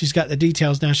she's got the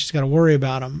details now. She's got to worry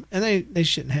about them, and they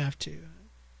shouldn't have to.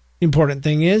 The important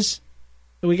thing is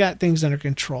that we got things under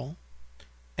control,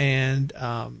 and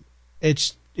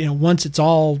it's once it's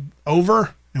all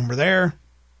over and we're there,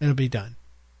 it'll be done.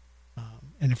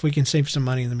 And if we can save some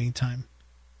money in the meantime,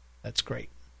 that's great.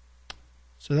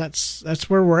 So that's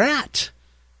where we're at.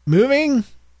 Moving,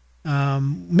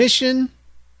 mission,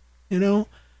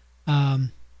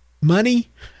 money,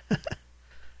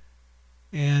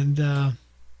 and a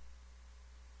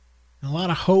lot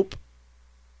of hope.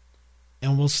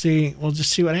 And we'll see. We'll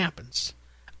just see what happens.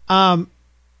 But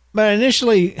I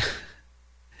initially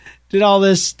did all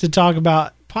this to talk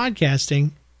about podcasting.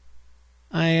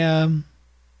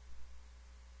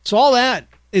 So all that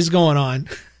is going on,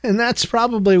 and that's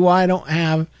probably why I don't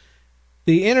have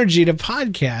the energy to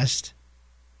podcast.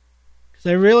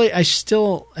 Because I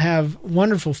still have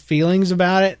wonderful feelings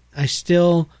about it. I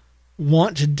still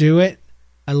want to do it.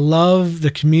 I love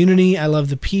the community. I love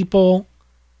the people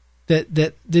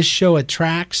that this show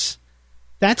attracts.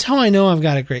 That's how I know I've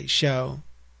got a great show.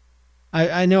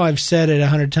 I know I've said it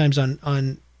 100 times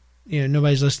on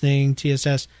Nobody's Listening,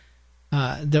 TSS,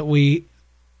 that we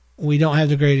don't have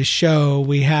the greatest show.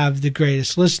 We have the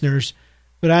greatest listeners.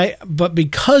 But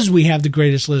because we have the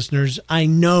greatest listeners, I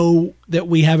know that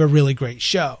we have a really great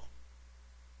show.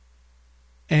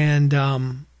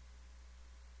 And,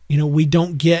 we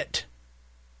don't get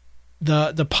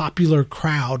the popular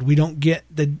crowd. We don't get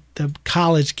the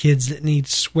college kids that need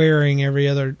swearing every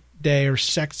other day or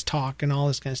sex talk and all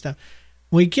this kind of stuff.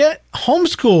 We get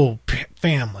homeschool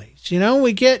families.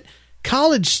 We get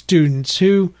college students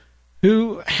who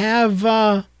have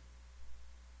have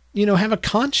a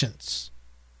conscience.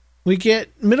 We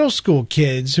get middle school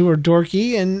kids who are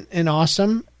dorky and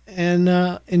awesome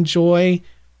and enjoy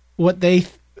what they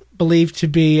believe to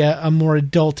be a more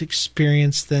adult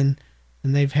experience than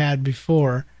they've had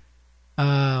before,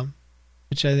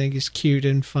 which I think is cute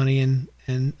and funny and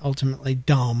ultimately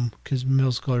dumb, because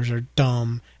middle schoolers are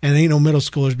dumb, and ain't no middle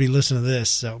schoolers be listening to this.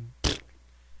 So,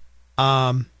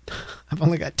 I've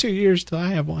only got 2 years till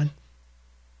I have one.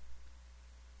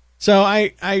 So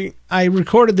I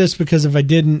recorded this because if I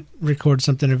didn't record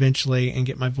something eventually and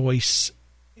get my voice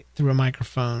through a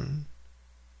microphone,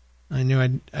 I knew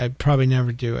I'd probably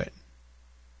never do it.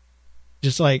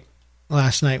 Just like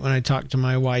last night when I talked to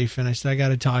my wife and I said, I got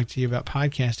to talk to you about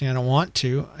podcasting. I don't want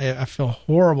to. I feel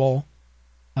horrible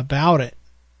about it.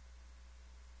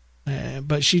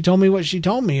 But she told me what she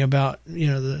told me about,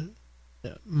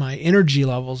 my energy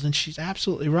levels, and she's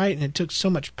absolutely right. And it took so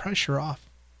much pressure off,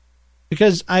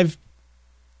 because like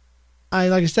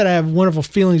I said, I have wonderful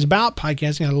feelings about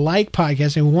podcasting. I like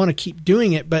podcasting. I want to keep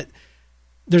doing it, but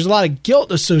there's a lot of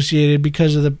guilt associated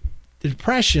because of the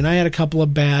depression. I had a couple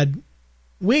of bad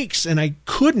weeks and I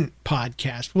couldn't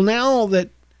podcast. Well, now that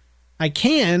I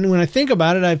can, when I think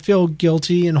about it, I feel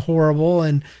guilty and horrible,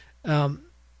 and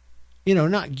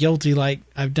not guilty like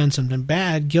I've done something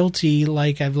bad, guilty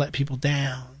like I've let people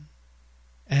down,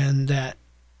 and that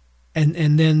and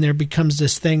then there becomes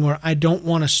this thing where I don't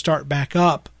want to start back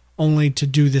up only to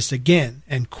do this again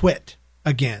and quit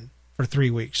again for 3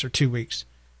 weeks or 2 weeks.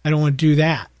 I don't want to do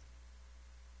that.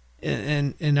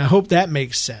 And I hope that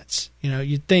makes sense.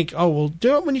 You'd think, oh, well,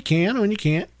 do it when you can. When you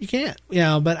can't, you can't.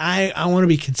 But I want to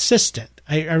be consistent.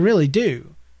 I really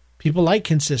do. People like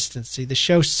consistency. The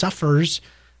show suffers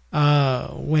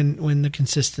when the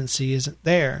consistency isn't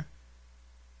there.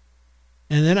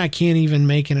 And then I can't even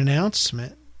make an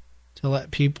announcement to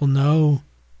let people know,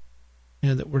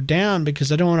 that we're down,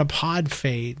 because I don't want to pod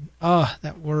fade. Oh,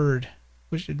 that word.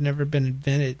 Wish it had never been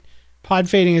invented. Pod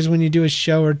fading is when you do a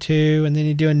show or two, and then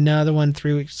you do another one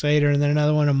 3 weeks later, and then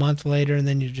another one a month later, and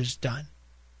then you're just done.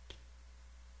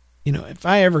 If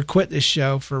I ever quit this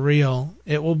show for real,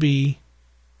 it will be,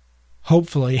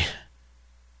 hopefully,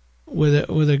 with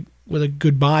a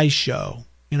goodbye show.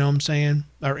 You know what I'm saying?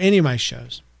 Or any of my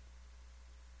shows.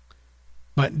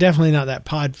 But definitely not that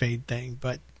pod fade thing.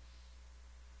 But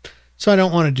so I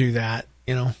don't want to do that.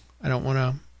 I don't want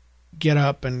to get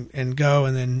up and go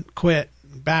and then quit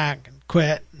and back and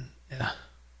quit. Yeah.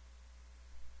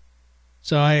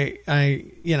 So I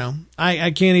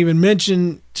can't even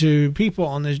mention to people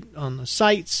on the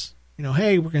sites,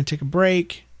 hey, we're going to take a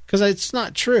break, because it's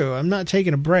not true. I'm not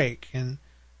taking a break. And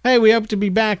hey, we hope to be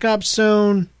back up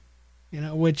soon,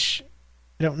 which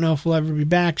I don't know if we'll ever be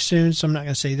back soon, so I'm not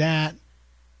going to say that.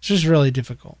 It's just really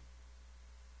difficult.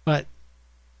 But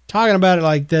talking about it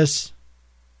like this,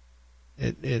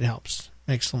 it helps.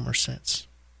 Makes a little more sense.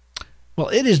 Well,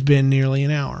 it has been nearly an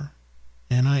hour,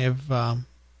 and I have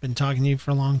been talking to you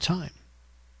for a long time.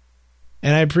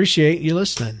 And I appreciate you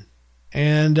listening.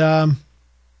 And, I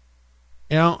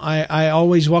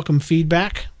always welcome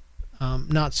feedback.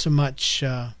 Not so much,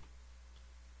 I'm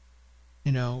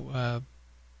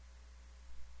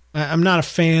not a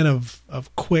fan of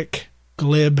quick,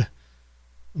 glib,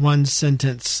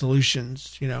 one-sentence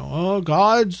solutions. Oh,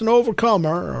 God's an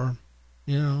overcomer, or,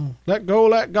 let go,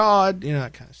 let God,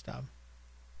 that kind of stuff.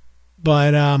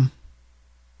 But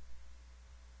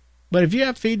if you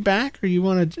have feedback, or you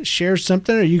want to share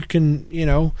something, or you can,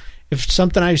 if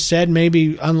something I've said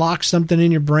maybe unlocks something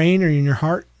in your brain or in your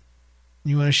heart,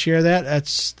 and you want to share that,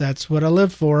 that's what I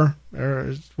live for,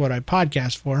 or what I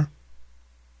podcast for.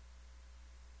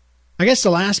 I guess the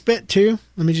last bit, too,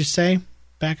 let me just say,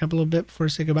 back up a little bit before I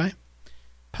say goodbye.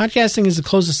 Podcasting is the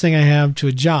closest thing I have to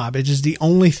a job. It is the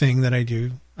only thing that I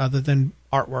do other than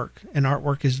artwork, and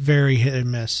artwork is very hit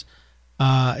and miss.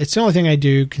 It's the only thing I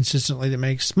do consistently that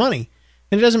makes money.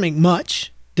 And it doesn't make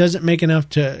much. Doesn't make enough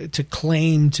to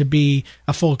claim to be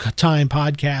a full-time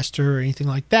podcaster or anything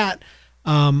like that.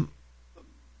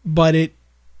 But it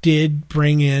did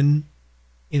bring in,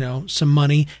 some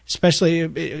money. Especially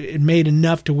it made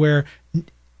enough to where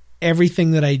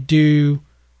everything that I do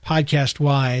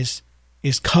podcast-wise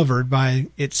is covered by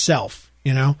itself.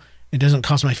 It doesn't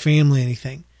cost my family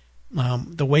anything.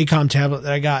 The Wacom tablet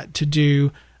that I got to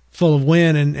do Full of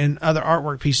Wind and other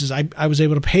artwork pieces, I was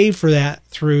able to pay for that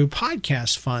through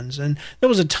podcast funds. And there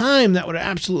was a time that would have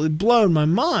absolutely blown my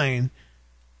mind.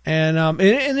 And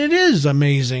it is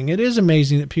amazing. It is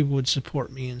amazing that people would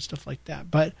support me and stuff like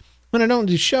that. But when I don't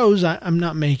do shows, I'm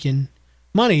not making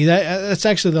money. That's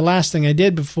actually the last thing I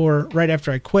did right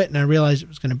after I quit, and I realized it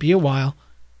was going to be a while.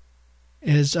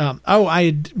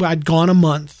 I'd gone a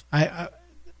month.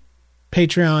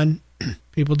 Patreon,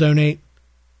 people donate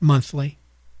monthly.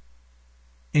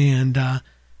 And I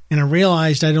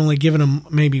realized I'd only given them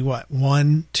maybe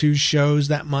 1-2 shows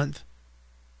that month.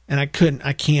 And I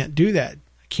can't do that.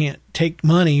 I can't take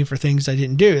money for things I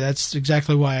didn't do. That's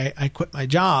exactly why I quit my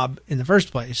job in the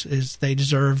first place, is they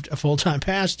deserved a full-time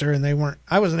pastor, and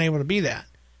I wasn't able to be that.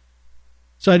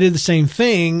 So I did the same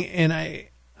thing, and I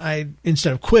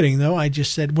instead of quitting, though, I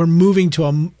just said, we're moving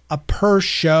to a per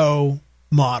show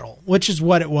model, which is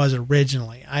what it was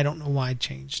originally. I don't know why I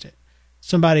changed it.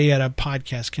 Somebody at a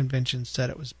podcast convention said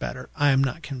it was better. I am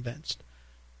not convinced.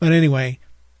 But anyway,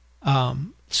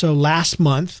 so last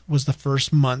month was the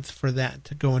first month for that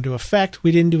to go into effect.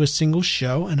 We didn't do a single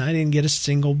show, and I didn't get a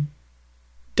single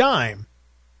dime.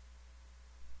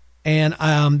 And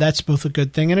that's both a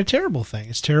good thing and a terrible thing.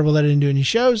 It's terrible that I didn't do any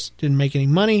shows, didn't make any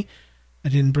money. I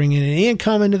didn't bring in any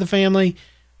income into the family.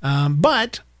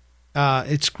 But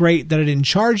it's great that I didn't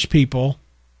charge people,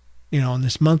 on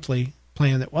this monthly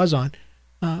plan that was on,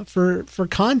 for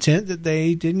content that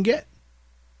they didn't get.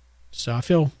 So I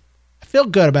feel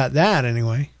good about that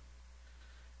anyway.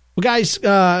 Well, guys,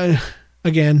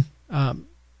 again,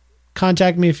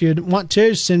 contact me if you want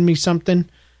to. Send me something.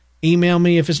 Email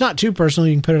me. If it's not too personal,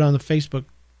 you can put it on the Facebook.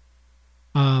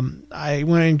 I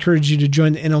want to encourage you to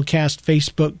join the NLCast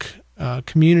Facebook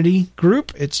community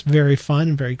group. It's very fun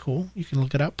and very cool. You can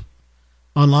look it up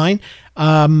online.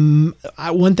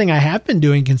 One thing I have been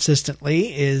doing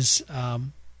consistently is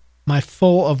my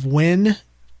Full of Wind,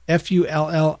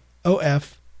 FULLOF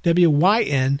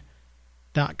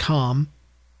FullofWyn.com.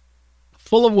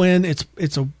 Full of Wyn.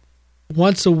 It's a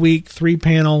once a week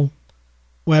 3-panel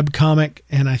web comic,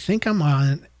 and I think I'm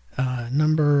on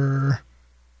number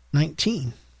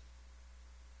 19.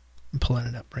 I'm pulling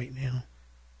it up right now.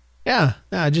 Yeah,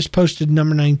 I just posted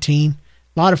number 19.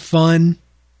 A lot of fun.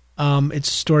 It's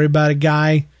a story about a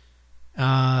guy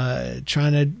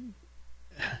trying to...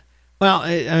 Well,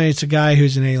 it's a guy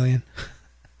who's an alien.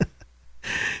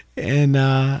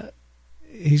 And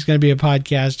he's going to be a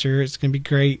podcaster. It's going to be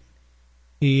great.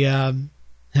 Him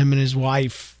and his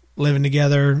wife living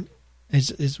together,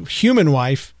 his human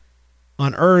wife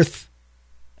on Earth.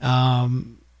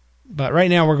 But right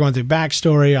now we're going through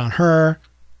backstory on her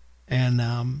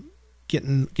and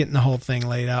getting the whole thing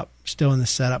laid up. Still in the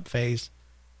setup phase.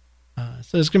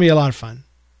 So it's going to be a lot of fun.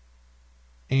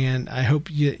 And I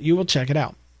hope you will check it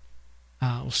out.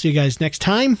 We'll see you guys next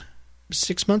time.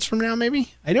 6 months from now,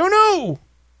 maybe? I don't know.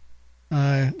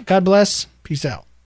 God bless. Peace out.